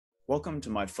Welcome to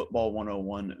my Football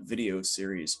 101 video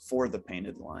series for the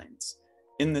Painted Lines.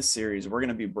 In this series, we're going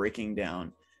to be breaking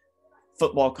down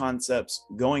football concepts,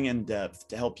 going in depth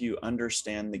to help you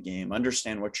understand the game,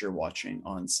 understand what you're watching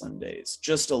on Sundays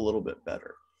just a little bit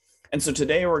better. And so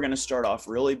today we're going to start off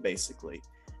really basically,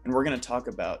 and we're going to talk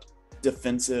about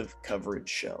defensive coverage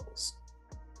shells.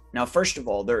 Now, first of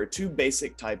all, there are two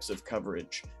basic types of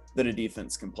coverage that a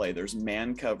defense can play. There's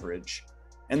man coverage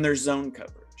and there's zone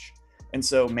coverage. And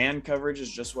so man coverage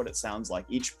is just what it sounds like.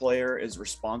 Each player is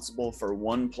responsible for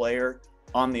one player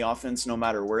on the offense, no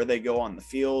matter where they go on the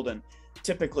field. And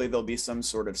typically there'll be some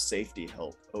sort of safety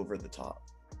help over the top.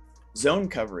 Zone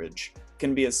coverage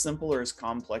can be as simple or as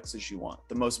complex as you want.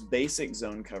 The most basic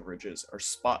zone coverages are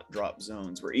spot drop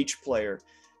zones where each player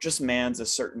just mans a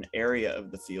certain area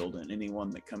of the field and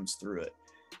anyone that comes through it.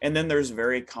 And then there's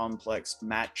very complex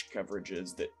match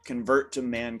coverages that convert to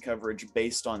man coverage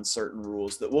based on certain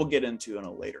rules that we'll get into in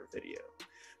a later video.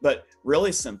 But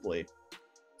really simply,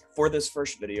 for this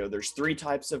first video, there's three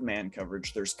types of man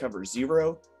coverage. There's cover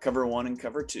 0, cover 1, and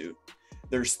cover 2.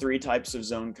 There's three types of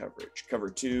zone coverage: cover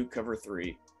 2, cover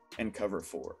 3, and cover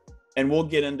 4. And we'll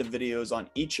get into videos on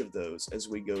each of those as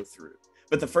we go through.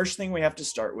 But the first thing we have to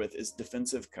start with is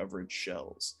defensive coverage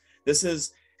shells. This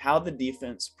is how the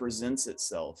defense presents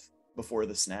itself before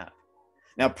the snap.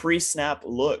 Now, pre-snap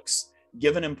looks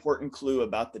give an important clue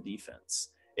about the defense.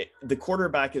 The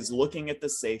quarterback is looking at the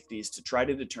safeties to try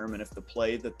to determine if the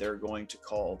play that they're going to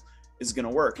call is going to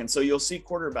work. And so you'll see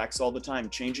quarterbacks all the time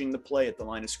changing the play at the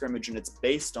line of scrimmage, and it's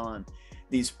based on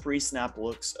these pre-snap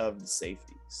looks of the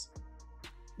safeties.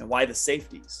 Now, why the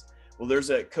safeties? Well, there's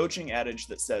a coaching adage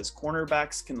that says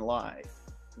cornerbacks can lie,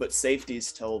 but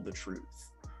safeties tell the truth.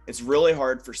 It's really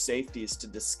hard for safeties to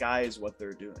disguise what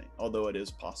they're doing, although it is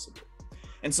possible.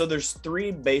 And so there's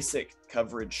three basic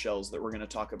coverage shells that we're going to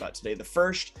talk about today. The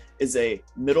first is a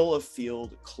middle of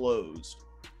field closed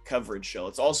coverage shell.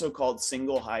 It's also called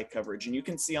single high coverage. And you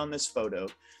can see on this photo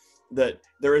that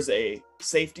there is a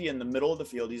safety in the middle of the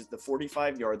field. He's at the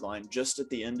 45-yard line, just at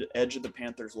the edge of the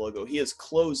Panthers logo. He is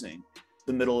closing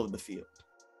the middle of the field.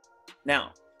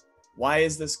 Now, why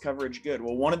is this coverage good?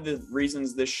 Well, one of the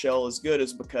reasons this shell is good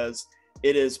is because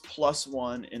it is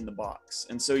 +1 in the box.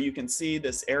 And so you can see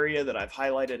this area that I've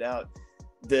highlighted out.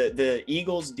 The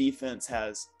Eagles defense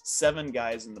has 7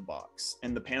 guys in the box,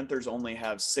 and the Panthers only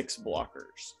have 6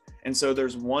 blockers. And so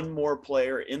there's one more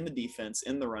player in the defense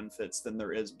in the run fits than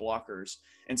there is blockers.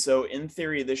 And so in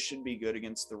theory, this should be good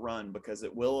against the run because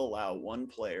it will allow one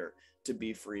player to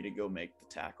be free to go make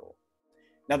the tackle.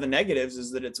 Now, the negatives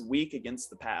is that it's weak against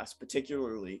the pass,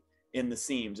 particularly in the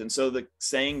seams. And so the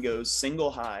saying goes, single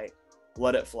high,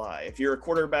 let it fly. If you're a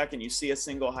quarterback and you see a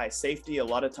single high safety, a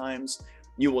lot of times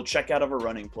you will check out of a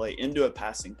running play into a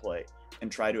passing play and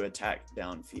try to attack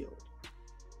downfield.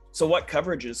 So what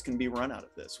coverages can be run out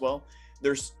of this? Well,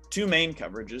 there's two main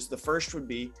coverages. The first would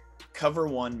be cover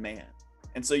 1 man.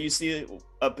 And so you see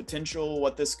a potential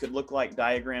what this could look like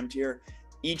diagrammed here.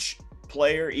 Each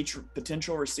player, each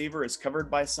potential receiver is covered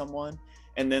by someone,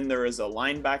 and then there is a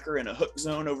linebacker in a hook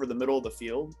zone over the middle of the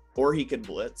field, or he could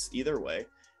blitz, either way.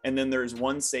 And then there's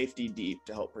one safety deep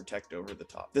to help protect over the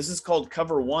top. This is called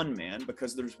cover 1 man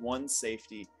because there's one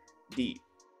safety deep.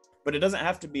 But it doesn't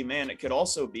have to be man. It could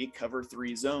also be cover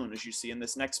 3 zone, as you see in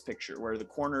this next picture, where the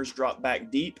corners drop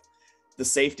back deep, the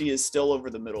safety is still over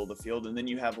the middle of the field, and then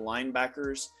you have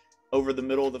linebackers over the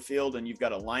middle of the field, and you've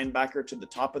got a linebacker to the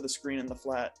top of the screen in the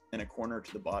flat and a corner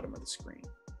to the bottom of the screen.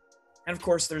 And of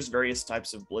course, there's various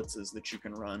types of blitzes that you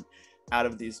can run out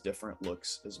of these different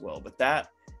looks as well. But that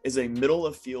is a middle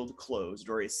of field closed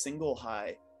or a single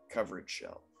high coverage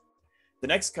shell. The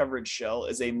next coverage shell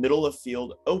is a middle of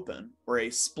field open or a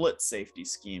split safety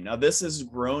scheme. Now, this has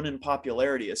grown in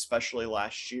popularity, especially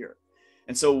last year.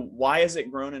 And so why has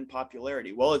it grown in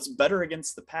popularity? Well, it's better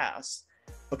against the pass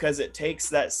because it takes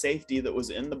that safety that was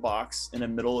in the box in a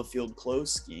middle of field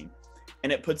closed scheme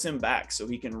and it puts him back so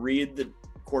he can read the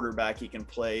quarterback, he can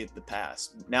play the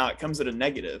pass. Now, it comes at a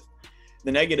negative.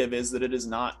 The negative is that it is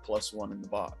not +1 in the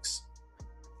box.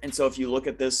 And so if you look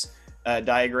at this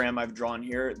diagram I've drawn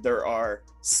here, there are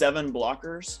 7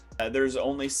 blockers. There's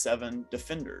only 7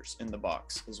 defenders in the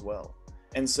box as well.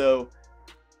 And so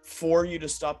for you to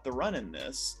stop the run in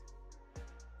this,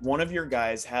 one of your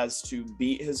guys has to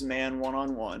beat his man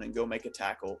one-on-one and go make a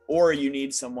tackle, or you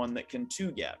need someone that can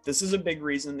 2-gap. This is a big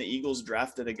reason the Eagles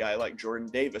drafted a guy like Jordan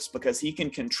Davis, because he can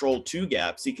control 2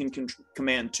 gaps. He can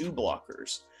command 2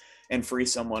 blockers and free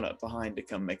someone up behind to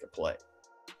come make a play.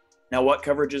 Now, what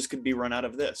coverages could be run out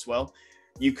of this? Well,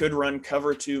 you could run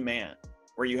cover 2 man,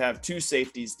 where you have 2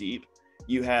 safeties deep.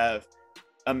 You have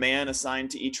a man assigned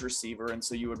to each receiver. And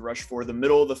so you would rush for the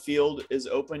middle of the field is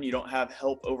open. You don't have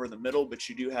help over the middle, but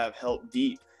you do have help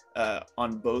deep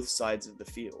on both sides of the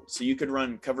field. So you could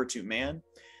run cover 2 man.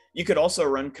 You could also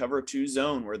run cover 2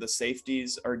 zone, where the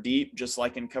safeties are deep, just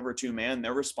like in cover 2 man.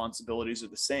 Their responsibilities are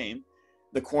the same.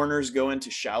 The corners go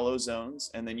into shallow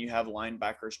zones, and then you have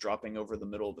linebackers dropping over the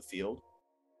middle of the field.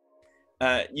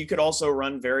 You could also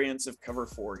run variants of cover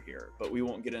 4 here, but we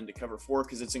won't get into cover 4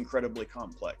 because it's incredibly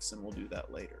complex, and we'll do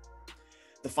that later.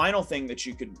 The final thing that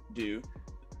you could do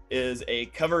is a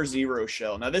cover 0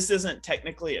 shell. Now, this isn't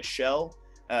technically a shell,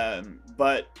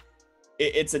 but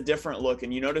it's a different look.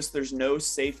 And you notice there's no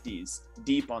safeties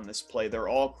deep on this play. They're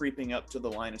all creeping up to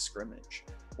the line of scrimmage.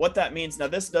 What that means, now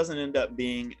this doesn't end up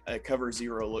being a cover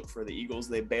 0 look for the Eagles.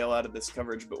 They bail out of this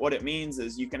coverage, but what it means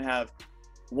is you can have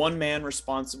one man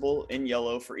responsible in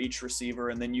yellow for each receiver,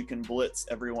 and then you can blitz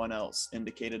everyone else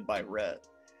indicated by red.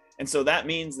 And so that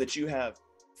means that you have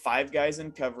 5 guys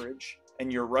in coverage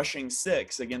and you're rushing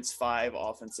 6 against 5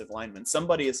 offensive linemen.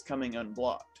 Somebody is coming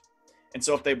unblocked. And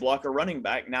so if they block a running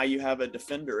back, now you have a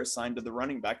defender assigned to the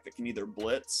running back that can either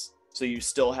blitz, so you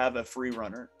still have a free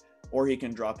runner, or he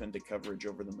can drop into coverage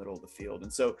over the middle of the field.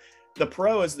 And so the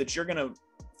pro is that you're going to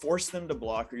force them to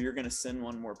block, or you're going to send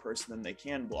one more person than they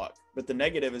can block. But the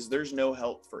negative is there's no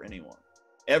help for anyone.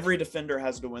 Every defender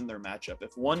has to win their matchup.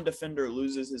 If one defender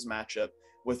loses his matchup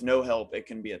with no help, it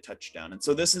can be a touchdown. And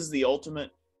so this is the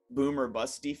ultimate boom or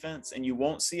bust defense, and you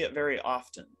won't see it very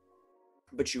often,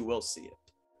 but you will see it.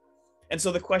 And so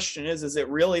the question is it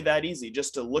really that easy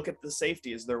just to look at the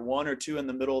safety? Is there 1 or 2 in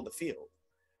the middle of the field?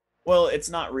 Well, it's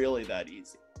not really that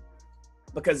easy,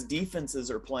 because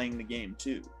defenses are playing the game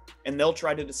too, and they'll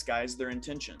try to disguise their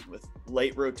intention with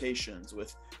late rotations,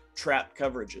 with trap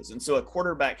coverages. And so a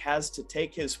quarterback has to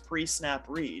take his pre-snap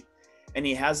read and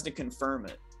he has to confirm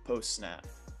it post-snap.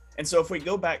 And so if we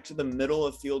go back to the middle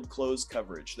of field close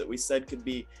coverage that we said could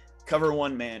be cover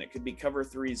 1 man, it could be cover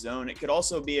 3 zone, it could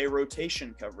also be a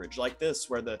rotation coverage like this,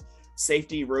 where the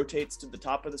safety rotates to the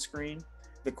top of the screen,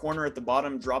 the corner at the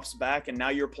bottom drops back, and now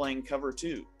you're playing cover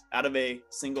 2 out of a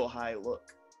single high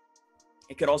look.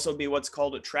 It could also be what's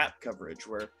called a trap coverage,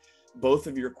 where both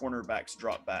of your cornerbacks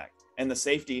drop back and the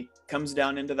safety comes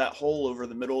down into that hole over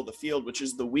the middle of the field, which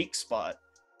is the weak spot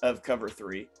of cover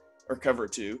 3 or cover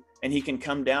 2, and he can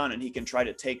come down and he can try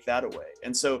to take that away.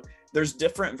 And so there's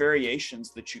different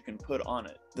variations that you can put on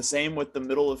it. The same with the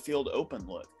middle of field open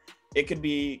look. It could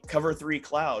be cover 3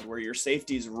 cloud, where your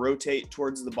safeties rotate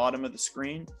towards the bottom of the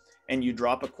screen and you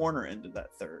drop a corner into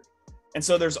that third. And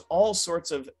so there's all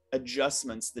sorts of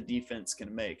adjustments the defense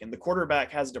can make, and the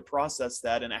quarterback has to process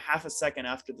that in a half a second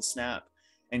after the snap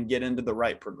and get into the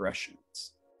right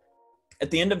progressions.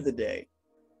 At the end of the day,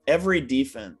 every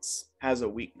defense has a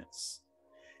weakness,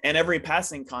 and every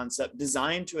passing concept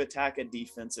designed to attack a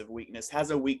defensive weakness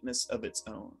has a weakness of its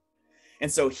own. And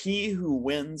so he who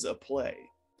wins a play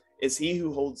is he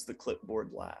who holds the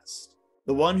clipboard last.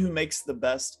 The one who makes the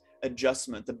best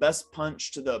adjustment, the best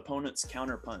punch to the opponent's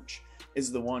counter punch,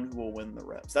 is the one who will win the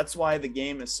reps. That's why the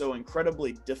game is so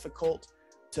incredibly difficult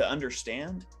to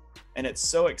understand, and it's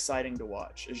so exciting to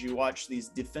watch as you watch these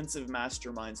defensive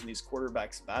masterminds and these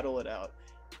quarterbacks battle it out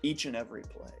each and every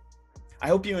play. I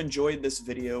hope you enjoyed this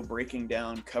video breaking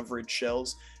down coverage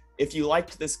shells. If you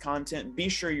liked this content, be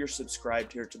sure you're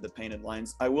subscribed here to the Painted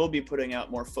Lines. I will be putting out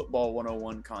more Football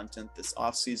 101 content this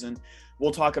offseason.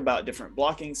 We'll talk about different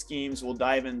blocking schemes. We'll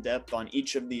dive in depth on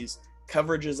each of these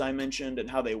coverages I mentioned and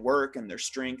how they work and their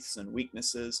strengths and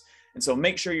weaknesses. And so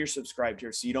make sure you're subscribed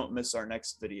here so you don't miss our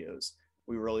next videos.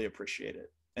 We really appreciate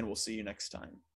it, and we'll see you next time.